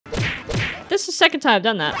This is the second time I've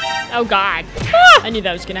done that. Oh god. Ah! I knew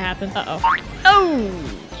that was gonna happen. Uh-oh. Oh!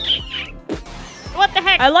 What the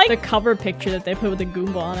heck? I like the cover picture that they put with the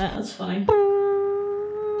Goomba on it. That's funny.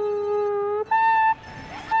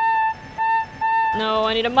 No,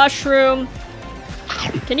 I need a mushroom.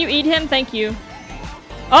 Can you eat him? Thank you.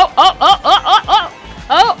 Oh, oh, oh, oh, oh, oh!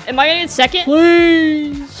 Oh, am I gonna get second?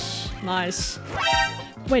 Please. Nice.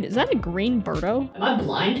 Wait, is that a green birdo? Am I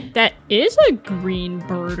blind? That is a green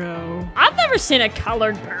birdo. I've never seen a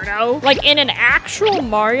colored birdo. Like in an actual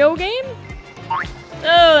Mario game? Oh,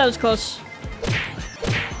 that was close.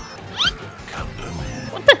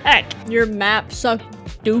 What the heck? Your map sucked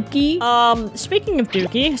dookie. Speaking of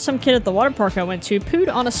dookie, some kid at the water park I went to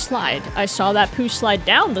pooed on a slide. I saw that poo slide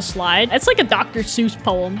down the slide. It's like a Dr. Seuss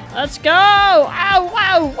poem. Let's go! Ow,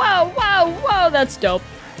 wow, wow, wow, wow. That's dope.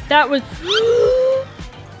 That was...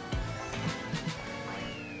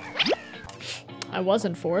 I was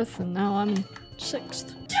in 4th, and now I'm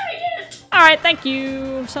 6th. Alright, thank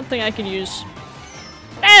you. Something I could use.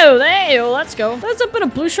 Oh, there you go. Let's go. There's been a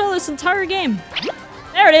blue shell this entire game.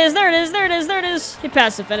 There it is, there it is, there it is, there it is. He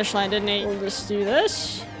passed the finish line, didn't he? We'll just do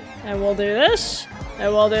this. And we'll do this.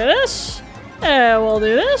 And we'll do this. And we'll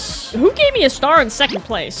do this. Who gave me a star in 2nd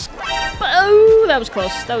place? Oh, that was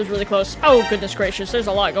close. That was really close. Oh, goodness gracious. There's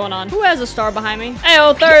a lot going on. Who has a star behind me? Hey,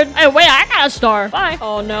 oh, 3rd. Hey, wait, I got a star. Bye.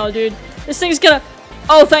 Oh, no, dude. This thing's gonna...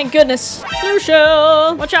 Oh, thank goodness. Blue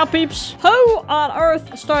shell. Watch out, peeps. Who on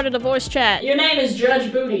earth started a voice chat? Your name is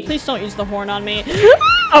Judge Booty. Please don't use the horn on me.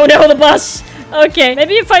 Oh, no, the bus. Okay,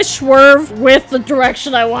 maybe if I swerve with the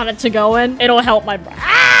direction I want it to go in, it'll help my...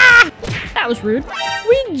 Ah! That was rude.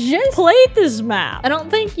 We just played this map. I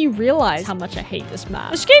don't think you realize how much I hate this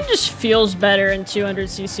map. This game just feels better in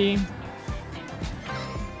 200cc.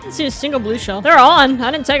 I didn't see a single blue shell. They're on.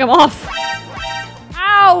 I didn't take them off.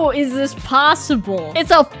 How is this possible?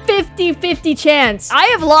 It's a 50-50 chance. I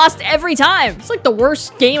have lost every time. It's like the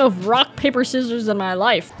worst game of rock, paper, scissors in my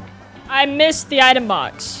life. I missed the item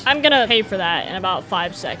box. I'm gonna pay for that in about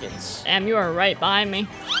 5 seconds. Damn, you are right behind me.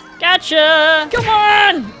 Gotcha! Come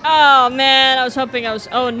on! Oh, man. I was hoping I was...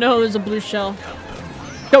 Oh, no. There's a blue shell.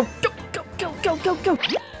 Go, go, go, go, go, go, go.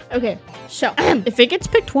 Okay. So, if it gets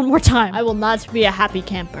picked one more time, I will not be a happy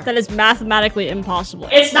camper. That is mathematically impossible.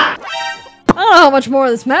 It's not! I don't know how much more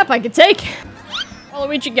of this map I could take.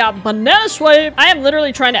 Waluigi got banana swipe. I am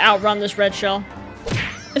literally trying to outrun this red shell.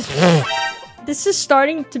 This is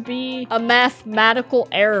starting to be a mathematical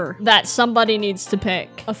error that somebody needs to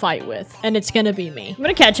pick a fight with. And it's gonna be me. I'm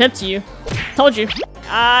gonna catch up to you. Told you.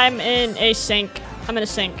 I'm in a sink. I'm in a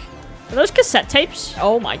sink. Are those cassette tapes?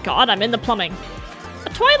 Oh my god, I'm in the plumbing. A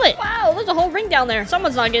toilet! Wow, there's a whole ring down there.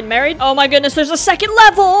 Someone's not getting married. Oh my goodness, there's a 2nd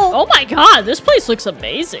level! Oh my god, this place looks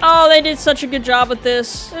amazing. Oh, they did such a good job with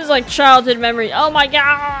this. This is like childhood memory. Oh my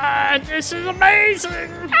god, this is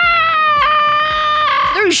amazing!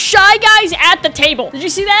 Ah! There's Shy Guys at the table. Did you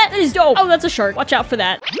see that? That is dope. Oh, that's a shark. Watch out for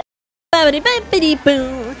that.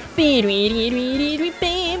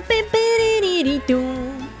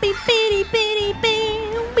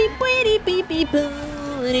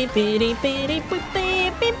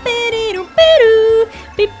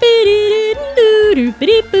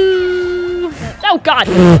 Oh god!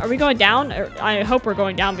 Are we going down? I hope we're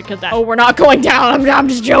going down because that- Oh, we're not going down! I'm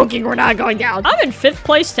just joking, we're not going down! I'm in 5th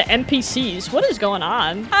place to NPCs. What is going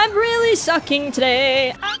on? I'm really sucking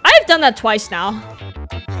today. I've done that twice now.